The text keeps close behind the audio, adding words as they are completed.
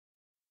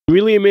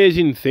Really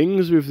amazing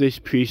things with this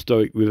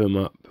prehistoric river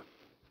map.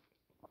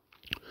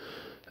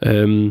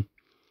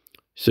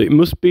 So it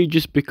must be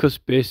just because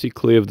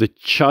basically of the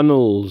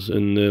channels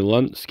and the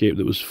landscape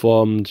that was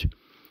formed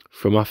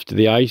from after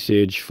the Ice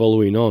Age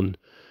following on.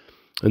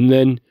 And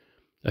then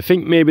I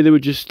think maybe they were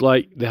just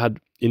like, they had,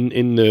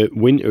 in the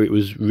winter it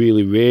was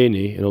really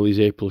rainy and all these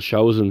April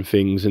showers and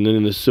things, and then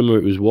in the summer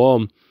it was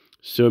warm.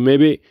 So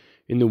maybe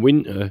in the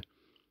winter,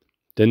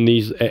 then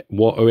these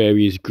water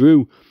areas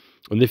grew.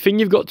 And the thing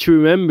you've got to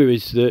remember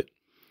is that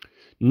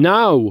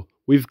now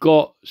we've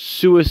got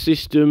sewer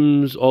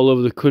systems all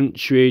over the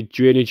country,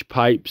 drainage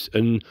pipes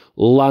and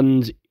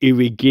land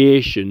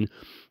irrigation.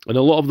 And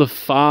a lot of the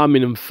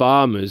farming and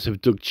farmers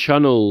have dug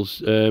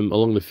channels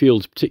along the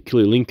fields,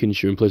 particularly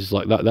Lincolnshire and places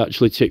like that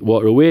actually take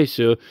water away.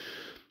 So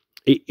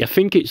I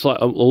think it's like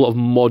a lot of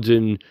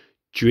modern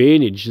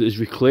drainage that has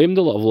reclaimed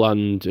a lot of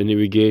land and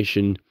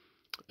irrigation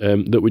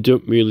that we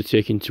don't really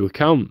take into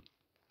account.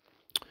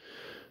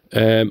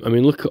 I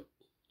mean, look at,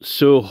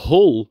 so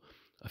Hull,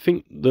 I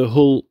think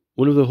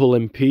one of the Hull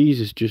MPs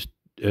has just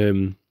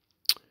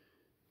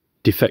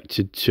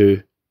defected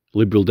to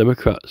Liberal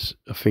Democrats,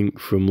 I think,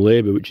 from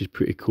Labour, which is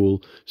pretty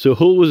cool. So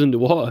Hull was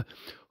underwater.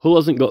 Hull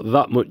hasn't got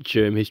that much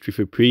history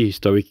for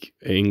prehistoric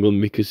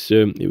England because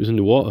it was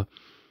underwater.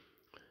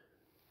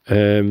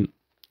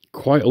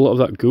 Quite a lot of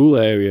that Goole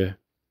area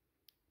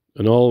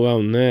and all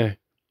around there,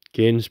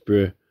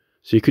 Gainsborough.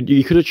 So you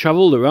could have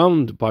travelled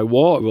around by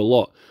water a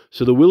lot.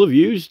 So they will have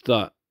used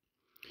that.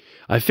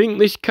 I think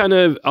this kind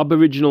of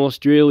Aboriginal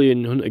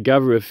Australian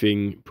hunter-gatherer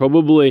thing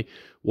probably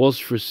was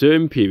for a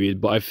certain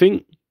period, but I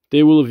think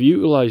they will have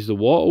utilised the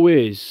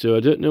waterways. So I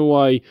don't know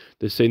why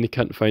they're saying they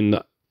can't find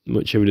that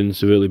much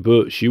evidence of early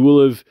boats. You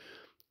will have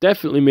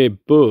definitely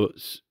made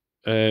boats,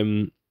 at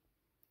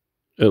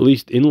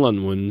least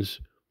inland ones.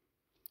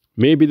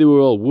 Maybe they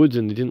were all wood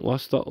and they didn't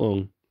last that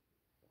long.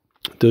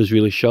 Those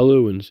really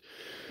shallow ones.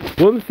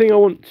 One thing I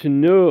want to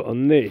know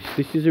on this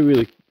is a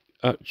really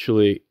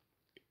actually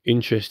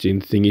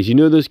interesting thing, is you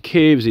know those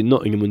caves in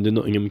Nottingham under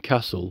Nottingham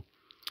Castle?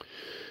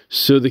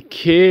 So the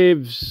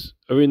caves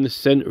are in the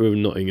centre of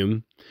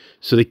Nottingham.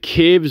 So the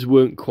caves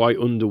weren't quite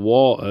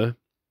underwater,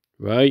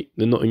 right?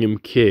 The Nottingham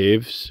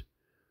Caves.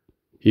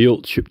 The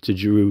old trip to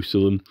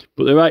Jerusalem.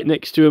 But they're right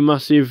next to a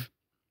massive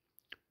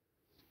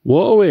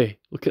waterway.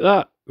 Look at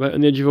that. Right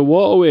on the edge of a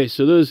waterway.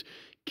 So those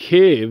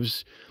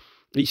caves,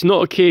 it's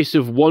not a case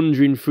of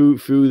wandering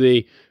through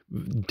the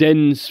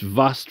dense,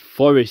 vast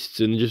forests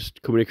and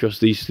just coming across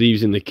these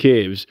thieves in the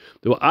caves.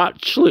 They were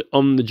actually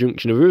on the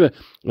junction of a river.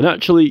 And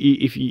actually,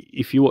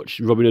 if you watch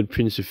Robin Hood,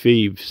 Prince of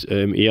Thieves,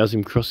 he has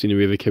him crossing the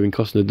river, Kevin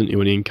Costner, doesn't he,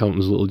 when he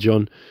encounters Little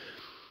John?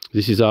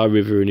 This is our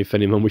river, and if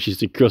any man wishes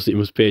to cross it, he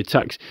must pay a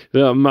tax.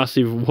 That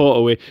massive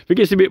waterway. I think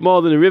it's a bit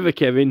more than a river,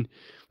 Kevin.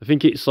 I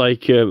think it's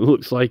like,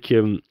 looks like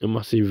a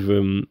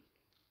massive,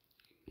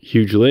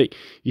 huge lake.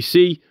 You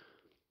see,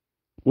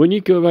 when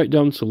you go right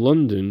down to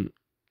London,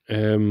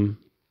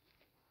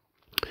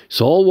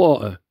 it's all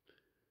water.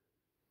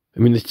 I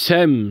mean, the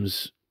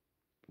Thames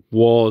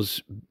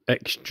was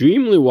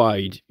extremely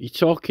wide. You're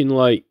talking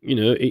like, you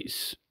know,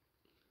 it's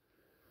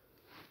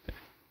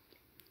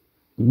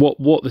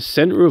what the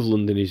centre of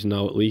London is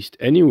now, at least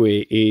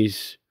anyway,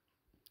 is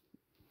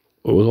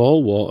it was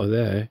all water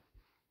there.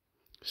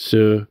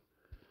 So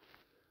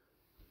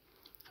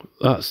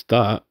that's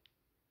that.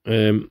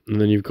 And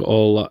then you've got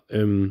all that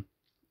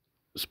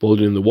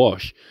Spalding in the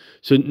Wash.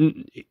 So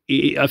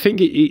I think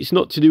it's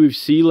not to do with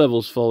sea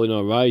levels falling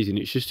or rising.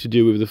 It's just to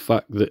do with the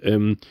fact that,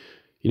 you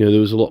know,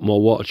 there was a lot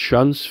more water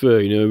transfer,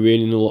 you know,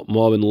 raining a lot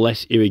more and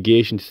less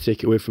irrigation to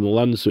take it away from the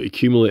land. So it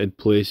accumulated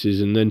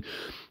places. And then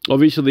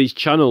obviously these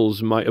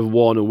channels might have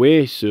worn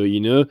away. So, you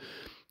know,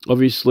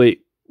 obviously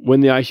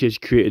when the Ice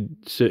Age created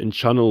certain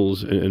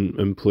channels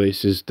and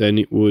places, then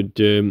it would,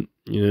 you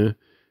know,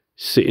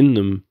 sit in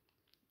them.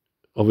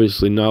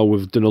 Obviously now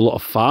we've done a lot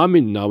of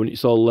farming now and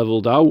it's all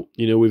levelled out,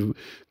 you know, with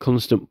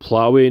constant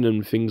ploughing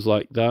and things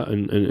like that,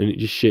 and it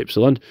just shapes the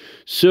land.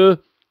 So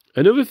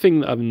another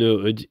thing that I've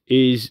noted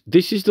is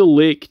this is the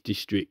Lake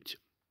District,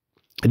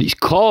 and it's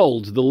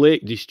called the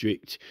Lake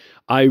District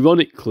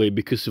ironically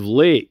because of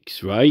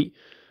lakes, right?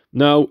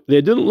 Now,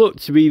 there doesn't look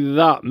to be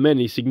that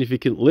many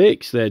significant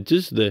lakes there,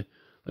 does there?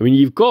 I mean,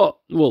 you've got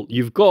a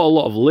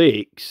lot of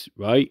lakes,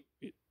 right?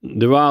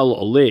 There are a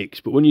lot of lakes,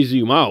 but when you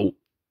zoom out,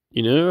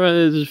 you know,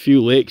 there's a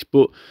few lakes,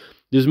 but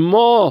there's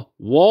more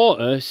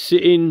water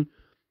sitting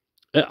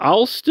at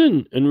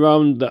Alston and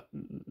around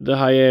the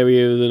high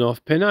area of the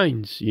North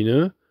Pennines, you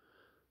know.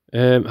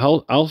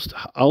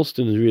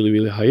 Alston is really,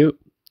 really high up,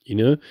 you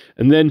know.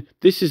 And then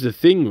this is the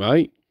thing,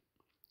 right?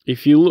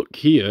 If you look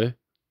here,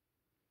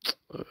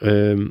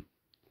 when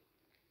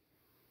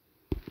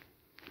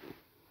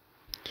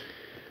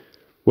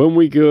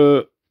we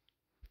go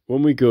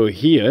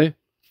here,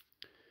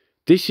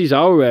 this is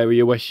our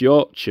area, West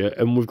Yorkshire,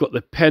 and we've got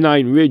the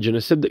Pennine Ridge. And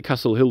I said that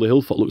Castle Hill, the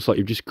hillfort, looks like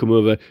you've just come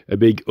over a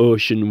big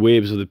ocean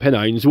waves of the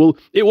Pennines. Well,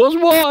 it was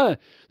water.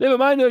 Never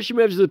mind ocean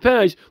waves of the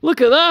Pennines.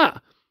 Look at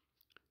that.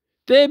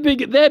 They're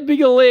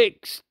bigger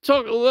lakes.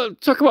 Talk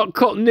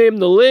about name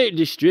the Lake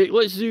District.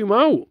 Let's zoom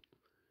out.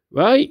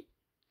 Right?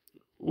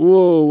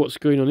 Whoa, what's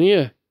going on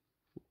here?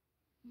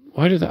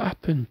 Why did that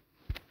happen?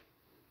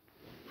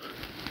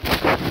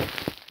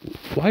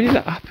 Why did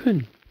that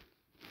happen?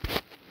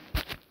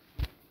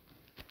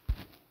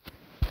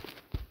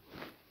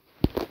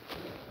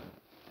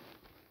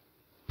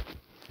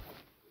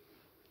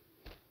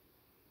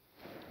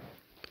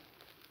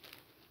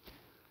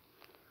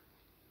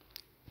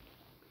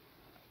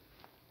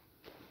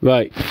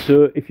 Right,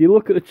 so if you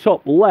look at the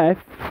top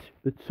left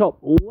is the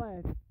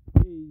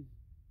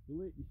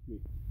Lake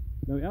District.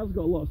 Now it has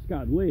got a lot of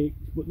scattered lakes,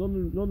 but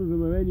none of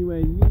them are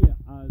anywhere near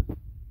as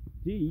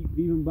deep,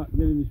 even back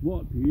then in this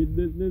water period,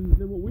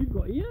 than what we've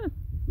got here.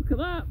 Look at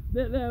that.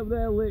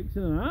 They're lakes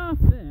and a half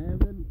there, and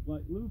then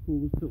like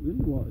Liverpool was totally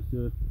underwater.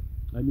 So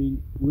I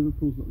mean,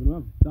 Liverpool's not going to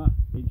have that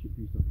ancient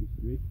prehistoric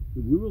history.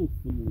 The Wirral,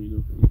 funnily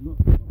enough, is not.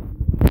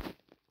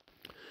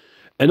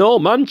 And all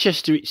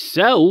Manchester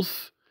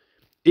itself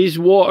is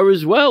water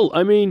as well.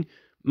 I mean,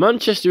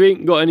 Manchester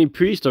ain't got any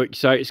prehistoric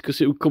sites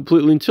because it was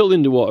completely and totally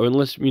underwater,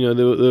 unless, you know,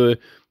 they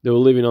were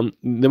living on.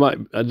 They might,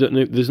 I don't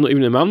know. There's not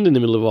even a man in the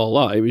middle of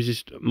all that. It was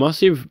just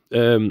massive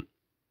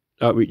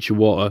outreach of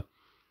water,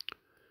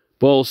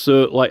 but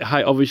also like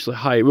obviously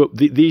higher up.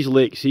 These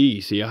lakes here,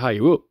 you see, are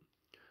higher up.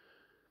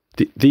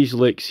 These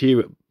lakes here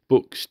at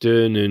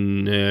Buxton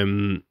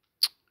and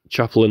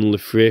Chapel and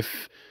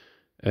Lefrith,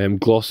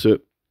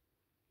 Glossop.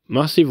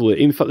 Massively.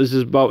 In fact, there's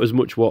about as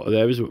much water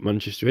there as at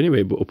Manchester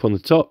anyway, but up on the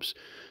tops.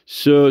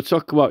 So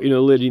talk about, you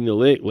know, Lady in the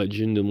Lake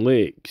legend and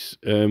lakes.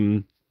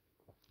 You've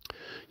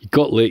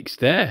got lakes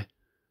there,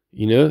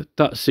 you know,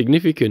 that's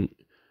significant.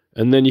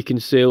 And then you can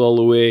sail all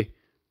the way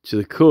to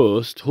the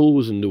coast. Hull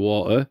was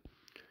underwater.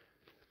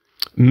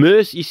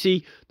 You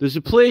see, there's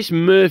a place,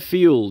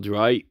 Mirfield,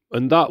 right?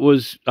 And that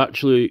was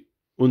actually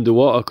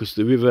underwater because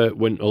the river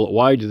went a lot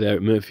wider there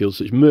at Mirfield.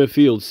 So it's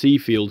Mirfield,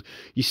 Seafield.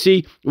 You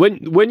see,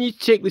 when you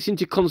take this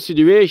into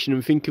consideration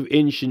and think of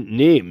ancient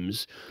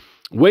names,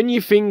 when you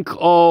think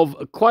of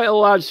quite a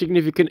large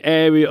significant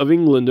area of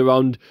England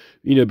around,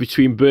 you know,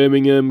 between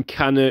Birmingham,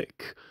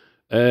 Cannock,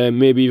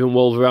 maybe even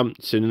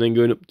Wolverhampton, and then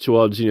going up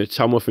towards, you know,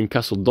 Tamworth and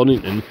Castle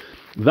Donington,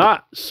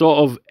 that sort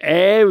of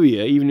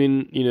area, even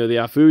in, you know, the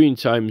Arthurian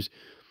times,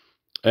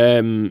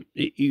 I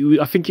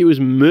think it was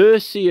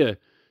Mercia.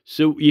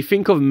 So you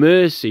think of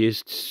mercy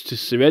as to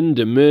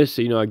surrender.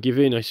 Mercy, you know, I give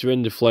in, I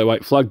surrender, fly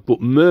white flag.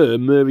 But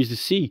mer is the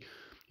sea.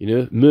 You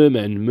know,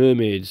 mermen,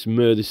 mermaids,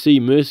 the sea,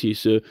 mercy.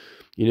 So,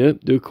 you know,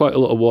 there were quite a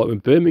lot of water in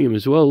Birmingham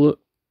as well. Look.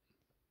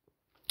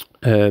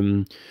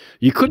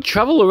 You could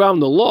travel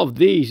around a lot of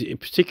these, in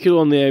particular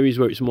on the areas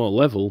where it's more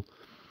level.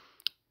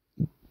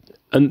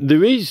 And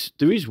there is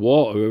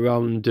water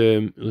around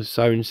the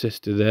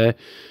Cirencester there.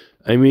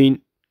 I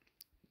mean,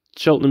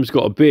 Cheltenham's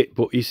got a bit,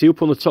 but you see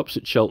up on the tops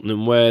at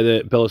Cheltenham where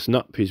the Bellas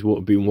Nappies would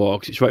have been water,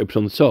 because it's right up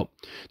on the top.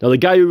 Now, the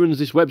guy who runs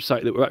this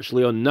website that we're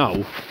actually on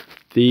now,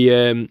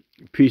 the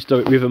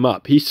Prehistoric River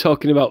Map, he's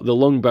talking about the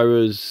long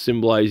barrows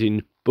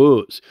symbolising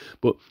boats.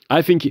 But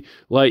I think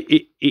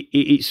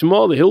it's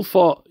more the hill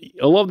fort.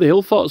 A lot of the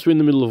hill forts were in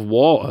the middle of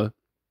water.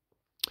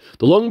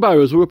 The long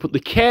barrows were up at the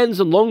cairns,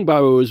 and long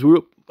barrows were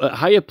up at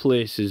higher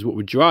places what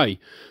were dry.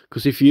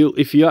 Because if you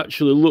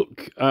actually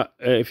look at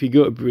if you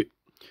go to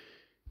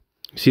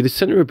see, the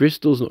centre of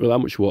Bristol's not really that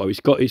much water.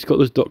 It's got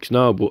those docks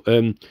now, but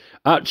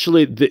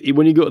actually,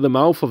 when you go to the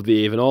mouth of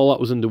the Avon, all that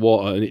was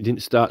underwater, and it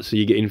didn't start. So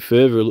you're getting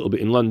further a little bit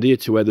inland here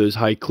to where those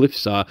high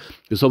cliffs are,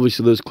 because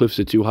obviously those cliffs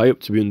are too high up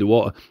to be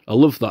underwater. I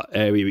love that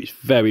area. It's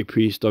very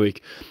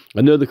prehistoric.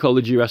 I know they call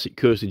the Jurassic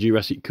Coast,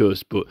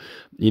 but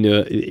you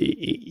know,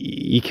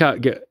 you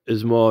can't get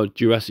as more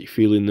Jurassic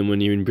feeling than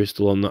when you're in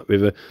Bristol on that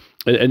river.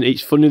 And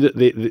it's funny that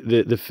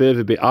the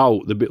further bit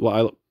out, the bit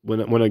like when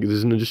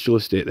there's an industrial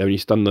estate there and you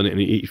stand on it, and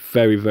it's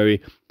very,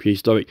 very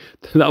prehistoric.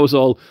 That was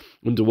all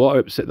underwater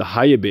except the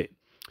higher bit.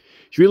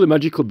 It's really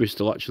magical,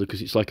 Bristol, actually,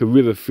 because it's like a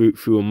river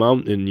through a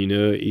mountain. You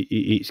know,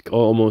 it's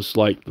almost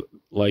like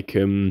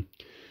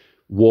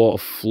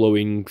water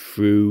flowing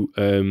through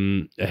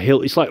a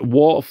hill. It's like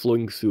water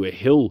flowing through a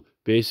hill,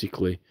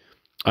 basically.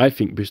 I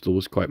think Bristol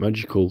was quite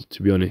magical,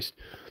 to be honest.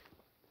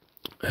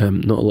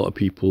 Not a lot of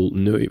people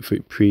know it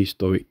for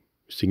prehistoric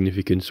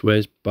significance.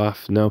 Where's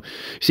Bath now?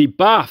 See,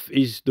 Bath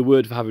is the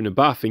word for having a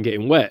bath and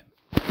getting wet.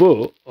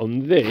 But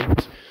on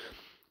this,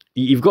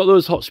 you've got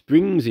those hot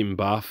springs in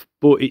Bath,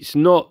 but it's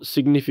not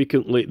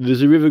significantly.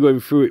 There's a river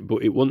going through it,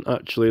 but it wasn't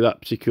actually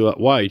that particular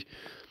that wide.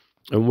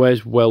 And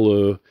where's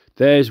Wellow?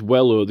 There's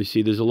Wellow. You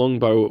see, there's a long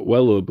barrow at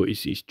Wellow, but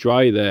it's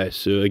dry there.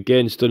 So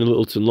again, Stony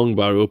Littleton, long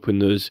barrow up in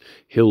those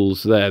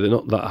hills there. They're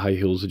not that high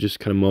hills. They're just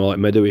kind of more like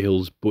meadowy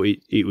hills. But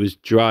it was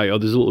dry. Oh,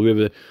 there's a little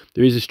river.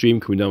 There is a stream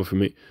coming down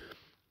from it.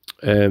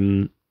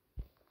 And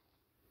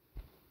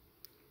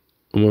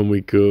when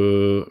we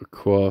go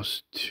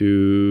across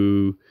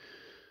to,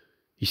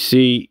 you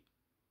see,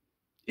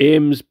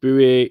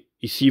 Amesbury,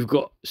 you see you've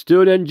got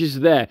Stonehenge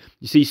is there.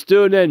 You see,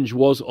 Stonehenge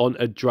was on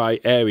a dry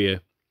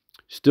area.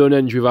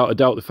 Stonehenge, without a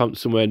doubt, they found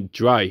somewhere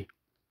dry.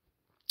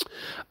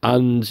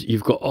 And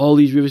you've got all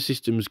these river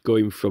systems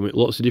going from it,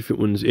 lots of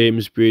different ones,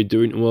 Amesbury,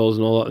 Durrington Wells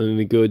and all that, and then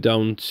they go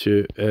down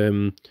to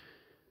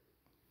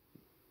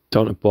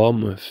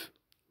Bournemouth,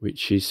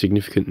 which is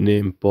significant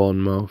name,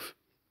 Bournemouth.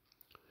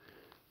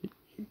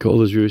 Got all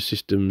those river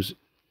systems,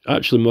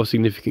 actually more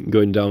significant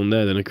going down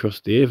there than across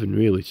the Avon,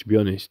 really, to be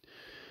honest.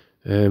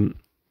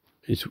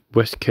 Is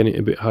West Kennet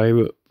a bit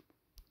higher up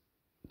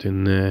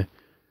than there?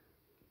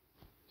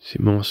 Is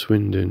it more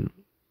Swindon?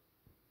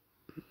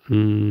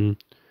 Can't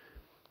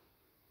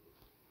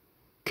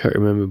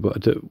remember,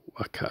 but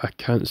I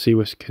can't see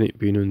West Kennet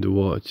being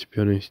underwater, to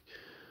be honest.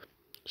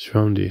 It's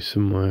around here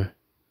somewhere.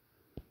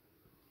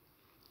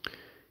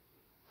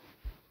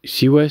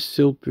 See where's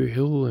Silbury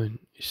Hill then?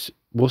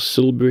 Was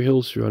Silbury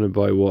Hill surrounded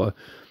by water?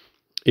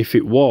 If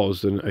it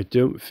was, then I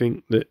don't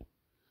think that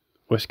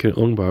West Kennet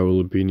Longbarrow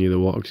will be near the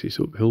water because it's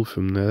uphill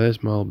from there.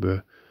 There's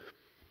Marlborough.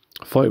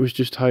 I thought it was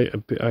just a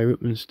bit higher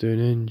up than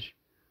Stonehenge.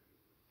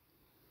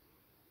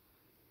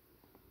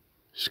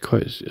 It's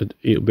quite.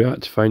 It'll be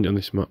hard to find it on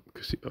this map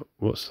because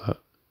what's that?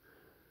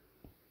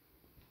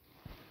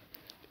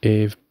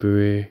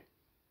 Avebury.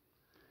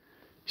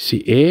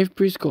 See,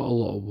 Avebury's got a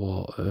lot of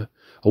water.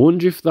 I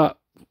wonder if that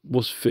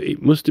was.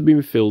 It must have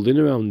been filled in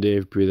around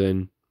Avebury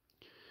then.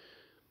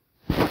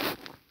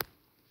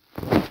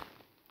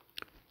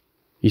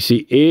 You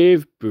see,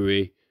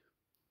 Avebury,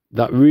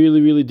 that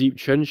really, really deep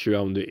trench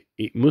around it,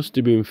 it must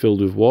have been filled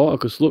with water.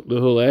 Because look,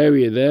 the whole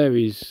area there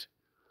is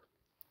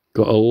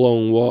got a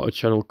long water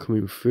channel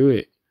coming through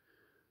it.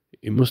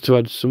 It must have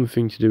had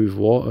something to do with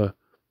water.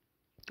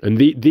 And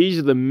these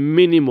are the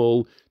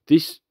minimal.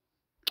 This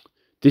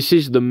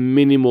is the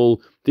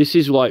minimal. This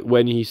is like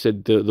when he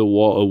said that the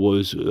water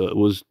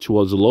was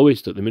towards the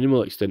lowest at the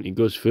minimal extent. It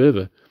goes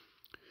further.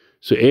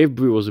 So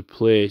Avebury was a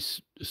place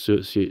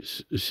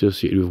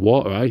associated with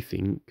water, I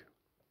think.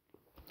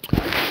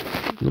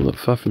 Not that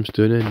far from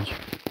Stonehenge.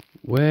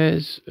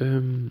 Where's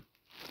oh,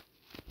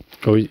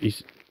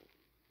 he's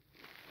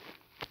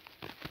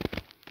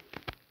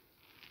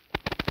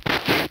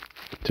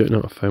don't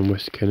know how to find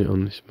West Kennet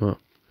on this map.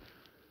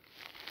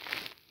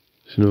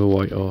 There's another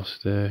white horse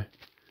there.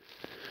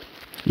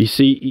 You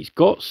see, it's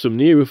got some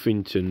near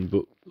Uffington,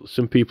 but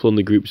some people on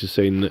the groups are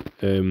saying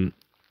that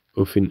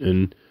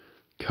Uffington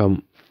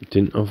Camp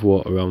didn't have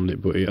water around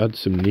it, but it had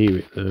some near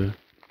it there.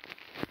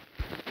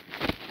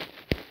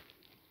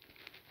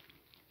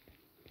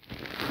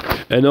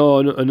 And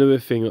another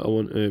thing that I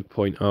want to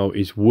point out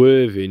is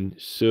Worthing.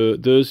 So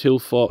those hill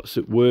forts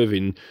at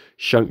Worthing,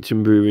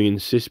 Shankton Brewing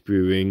and Cis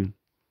Brewing,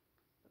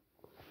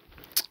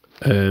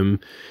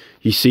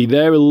 you see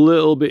they're a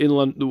little bit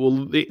inland.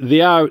 Well,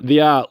 they are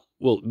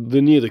well,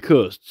 they're near the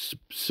coasts.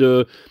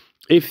 So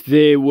if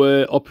they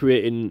were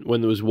operating when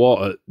there was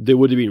water, they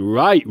would have been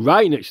right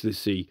next to the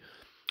sea.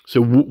 So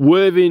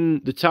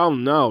Worthing, the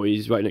town now,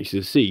 is right next to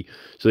the sea.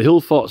 So the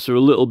hill forts are a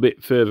little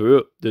bit further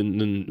up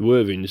than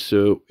Worthing.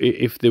 So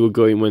if they were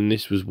going when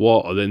this was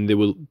water, then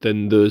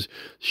those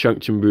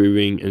Shankton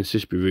Brewing and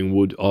Cis Brewing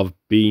would have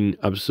been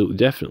absolutely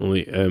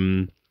definitely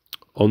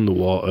on the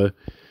water.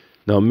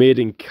 Now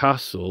Maiden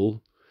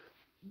Castle,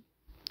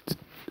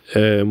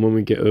 when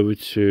we get over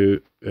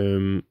to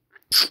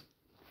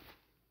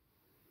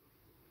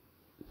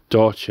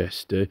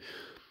Dorchester,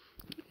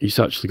 it's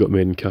actually got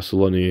Maiden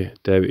Castle on here.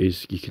 There it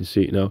is. You can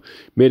see it now.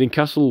 Maiden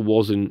Castle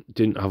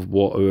didn't have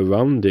water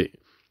around it.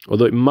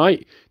 Although it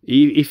might,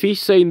 if he's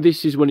saying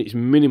this is when it's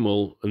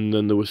minimal and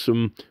then there was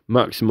some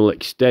maximal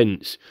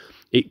extents,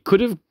 it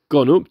could have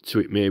gone up to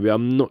it maybe.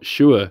 I'm not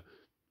sure,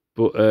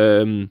 but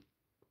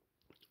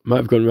might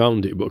have gone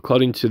around it. But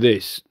according to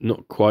this,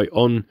 not quite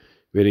on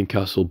Maiden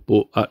Castle,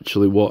 but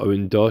actually water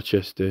in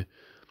Dorchester.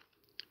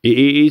 It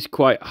is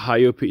quite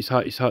high up. It's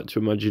hard to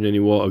imagine any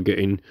water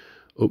getting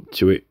up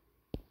to it.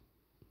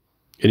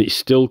 And it's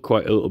still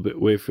quite a little bit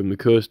away from the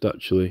coast,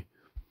 actually.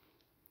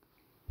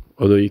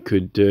 Although you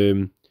could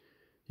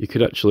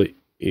actually,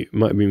 it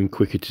might have been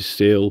quicker to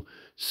sail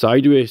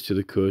sideways to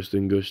the coast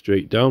than go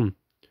straight down,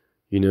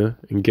 you know,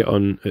 and get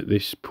on at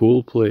this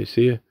pool place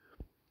here.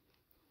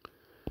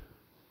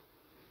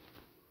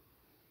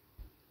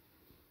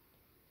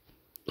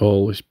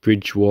 All this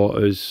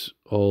Bridgewater's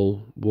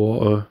all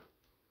water.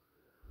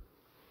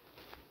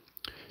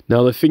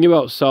 Now the thing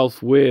about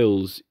South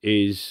Wales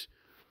is,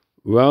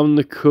 around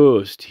the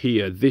coast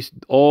here,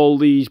 all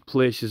these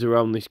places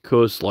around this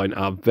coastline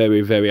are very,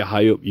 very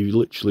high up. You've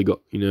literally got,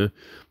 you know,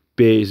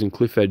 bays and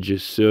cliff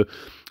edges. So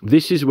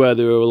this is where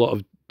there are a lot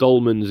of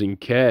dolmens and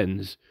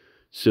cairns.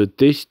 So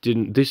this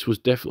was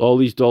definitely, all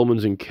these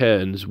dolmens and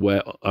cairns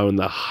are on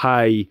the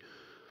high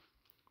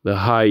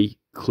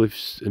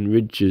cliffs and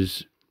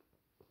ridges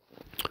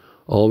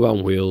all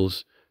around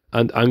Wales.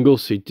 And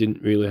Anglesey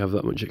didn't really have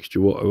that much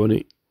extra water on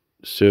it.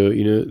 So,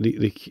 you know,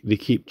 they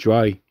keep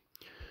dry.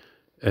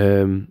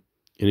 And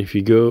if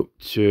you go up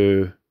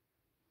to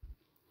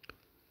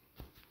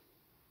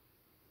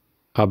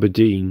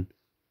Aberdeen,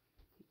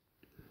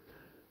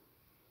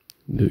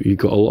 you've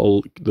got a lot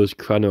of those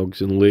crannogs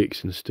and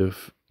lakes and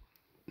stuff.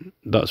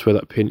 That's where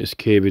that Painter's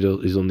Cave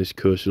is on this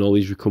coast, and all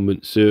these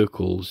recumbent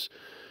circles.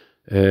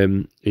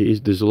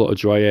 There's a lot of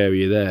dry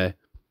area there,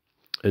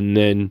 and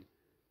then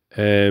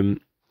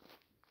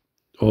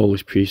all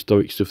this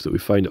prehistoric stuff that we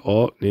find at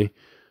Orkney.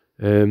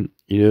 You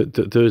know,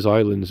 those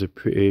islands are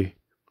pretty,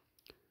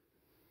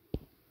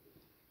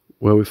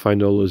 where we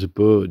find all those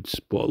birds.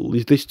 But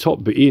this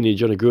top bit here near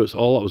John O'Groats,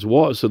 all that was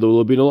water, so there will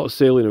have been a lot of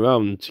sailing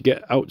around to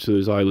get out to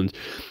those islands.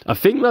 I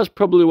think that's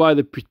probably why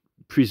they're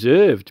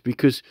preserved,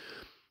 because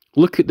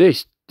look at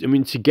this. I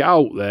mean, to get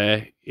out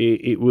there,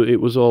 it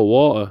was all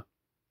water.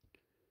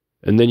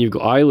 And then you've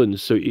got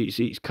islands, so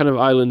it's kind of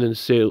island and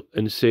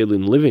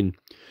sailing living.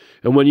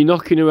 And when you're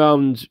knocking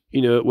around,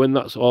 you know, when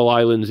that's all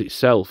islands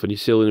itself, and you're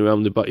sailing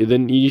around the back,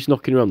 then you're just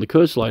knocking around the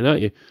coastline,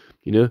 aren't you?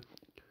 You know,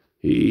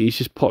 it's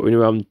just pottering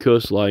around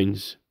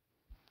coastlines.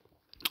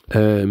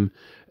 And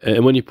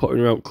when you're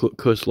pottering around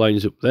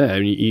coastlines up there,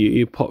 and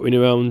you're pottering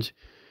around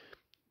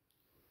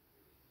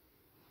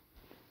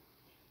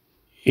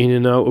in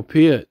and out up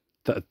here,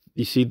 that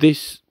you see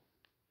this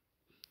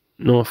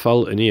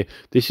Northallerton here.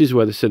 This is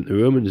where they sent the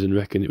Romans and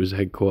reckoned it was the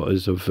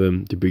headquarters of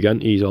the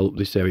Brigantes, all up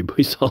this area, but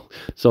it's all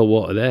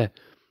water there.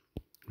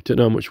 I don't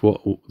know how much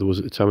water there was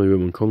at the time of the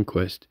Roman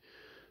conquest,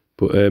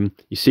 but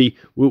you see,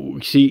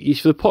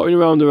 if they're potting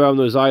around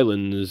those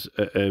islands,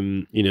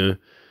 you know,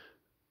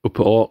 up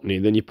at Orkney,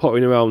 then you're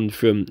potting around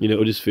from, you know,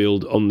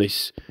 Huddersfield on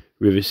this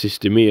river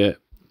system here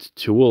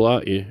to Hull,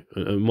 aren't you?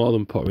 And more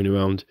than potting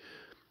around.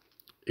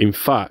 In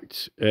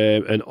fact,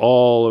 and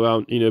all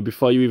around, you know,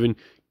 before you even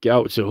get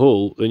out to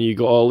Hull, then you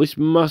got all this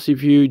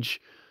massive,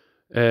 huge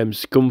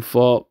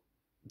Scunthorpe,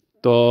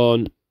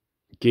 Thorn,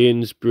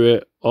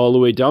 Gainsborough, all the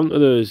way down to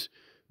those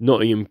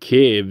Nottingham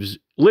caves.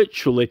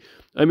 Literally,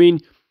 I mean,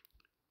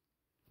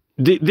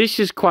 this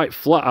is quite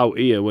flat out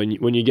here when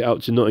you get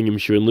out to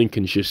Nottinghamshire and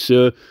Lincolnshire.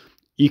 So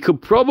you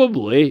could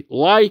probably,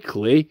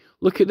 likely,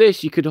 look at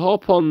this. You could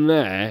hop on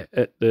there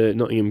at the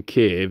Nottingham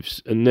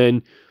caves, and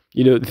then,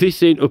 you know,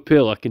 this ain't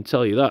uphill, I can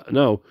tell you that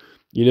now.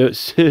 You know,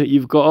 so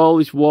you've got all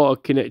this water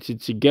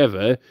connected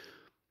together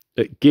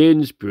at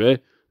Gainsborough,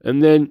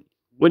 and then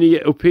when you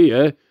get up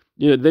here,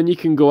 you know, then you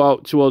can go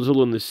out towards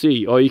Hull on the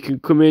Sea, or you can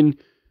come in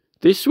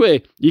this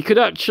way. You could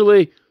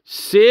actually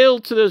sail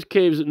to those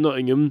caves at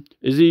Nottingham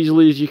as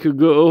easily as you could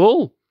go to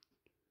Hull,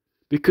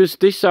 because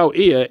this out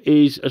here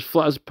is as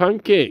flat as a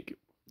pancake.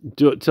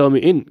 Don't tell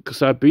me in,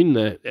 because I've been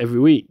there every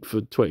week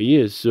for 20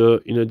 years, so,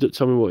 you know, don't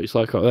tell me what it's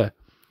like out there.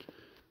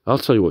 I'll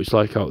tell you what it's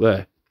like out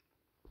there.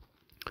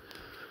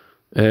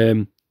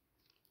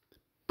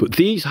 But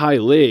these high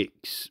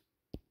lakes,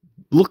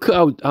 look at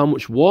how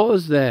much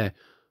water's there.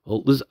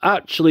 Well, there's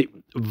actually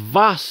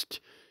vast,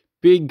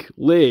 big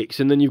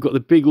lakes, and then you've got the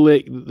big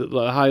lake,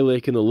 the high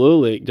lake and the low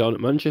lake down at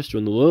Manchester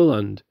in the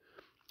lowland.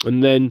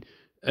 And then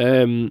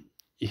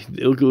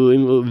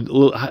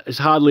it's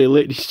hardly a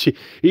lake district.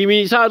 I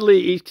mean,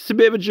 it's a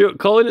bit of a joke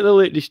calling it the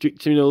Lake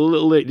District, you know, a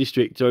little Lake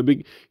District, or a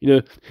big, you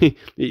know,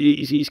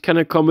 it's kind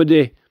of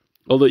comedy.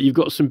 Although you've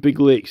got some big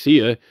lakes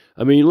here.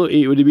 I mean, look,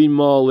 it would have been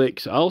more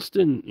lakes at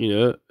Alston, you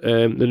know.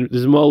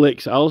 There's more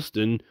lakes at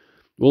Alston.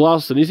 Well,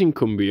 Alston is in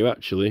Cumbria,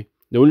 actually.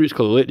 No wonder it's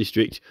called the Lake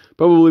District.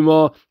 Probably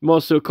more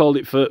so called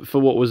it for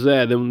what was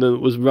there than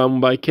it was run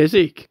by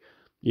Keswick.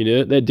 You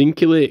know, they're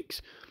dinky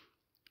lakes.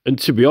 And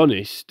to be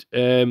honest,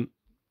 look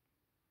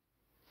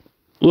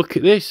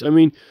at this. I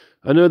mean,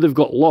 I know they've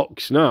got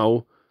locks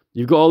now.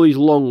 You've got all these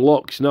long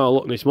locks now,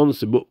 Loch Ness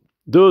Monster, but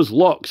those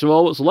locks are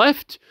all that's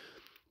left.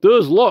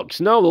 Those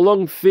locks now, the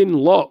long, thin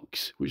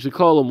locks, which they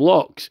call them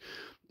locks,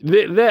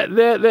 they're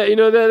you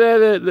know,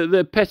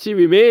 they're petty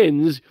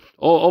remains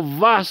of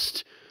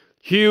vast,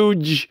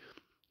 huge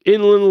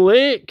inland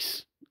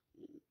lakes.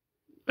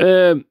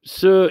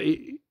 So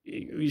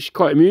it's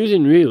quite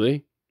amusing,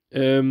 really.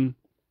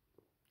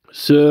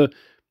 So,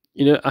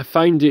 you know, I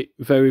find it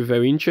very,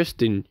 very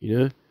interesting, you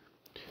know.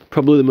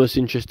 Probably the most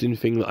interesting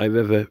thing that I've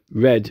ever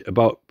read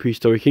about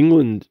prehistoric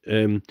England.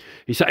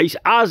 It's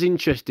as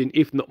interesting,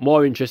 if not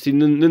more interesting,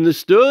 than the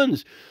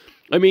stones.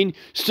 I mean,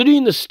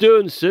 studying the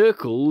stone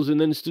circles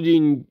and then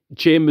studying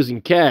chambers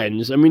and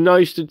cairns. I mean, now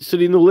you're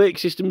studying the lake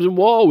systems and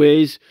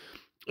waterways.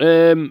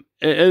 And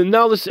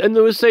now they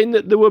were saying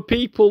that there were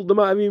people. There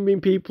might have even been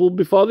people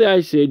before the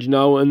Ice Age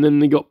now, and then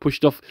they got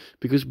pushed off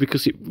because of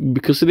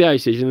the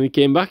Ice Age, and they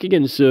came back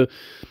again. So.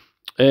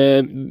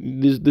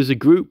 There's a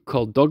group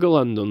called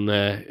Doggerland on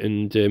there,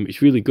 and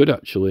it's really good,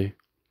 actually.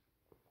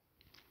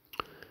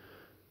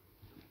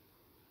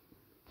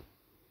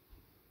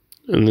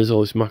 And there's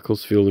all this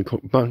Macclesfield and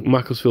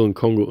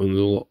Congleton. There's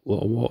a lot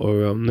of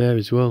water around there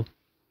as well.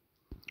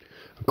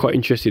 I'm quite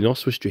interested in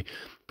Oswestry.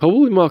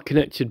 Probably more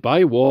connected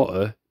by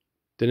water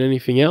than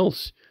anything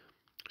else.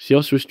 See,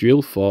 Oswestry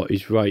Hill Fort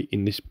is right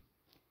in this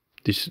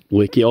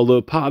lake,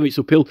 although part of it's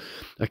uphill.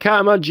 I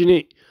can't imagine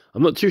it.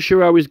 I'm not too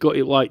sure how he's got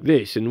it like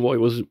this and what it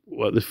was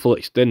at the full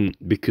extent,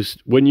 because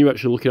when you're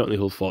actually looking at the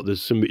hill fort,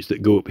 there's some bits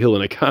that go uphill,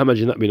 and I can't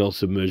imagine that being all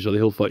submerged, or the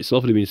hill fort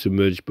itself would have been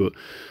submerged, but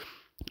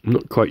I'm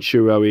not quite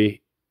sure how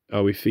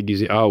he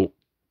figures it out.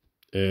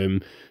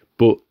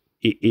 But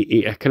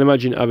I can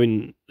imagine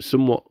having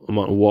somewhat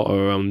amount of water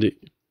around it.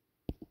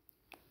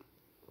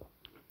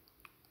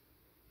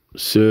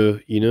 So,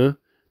 you know,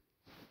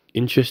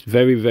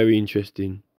 Very, very interesting.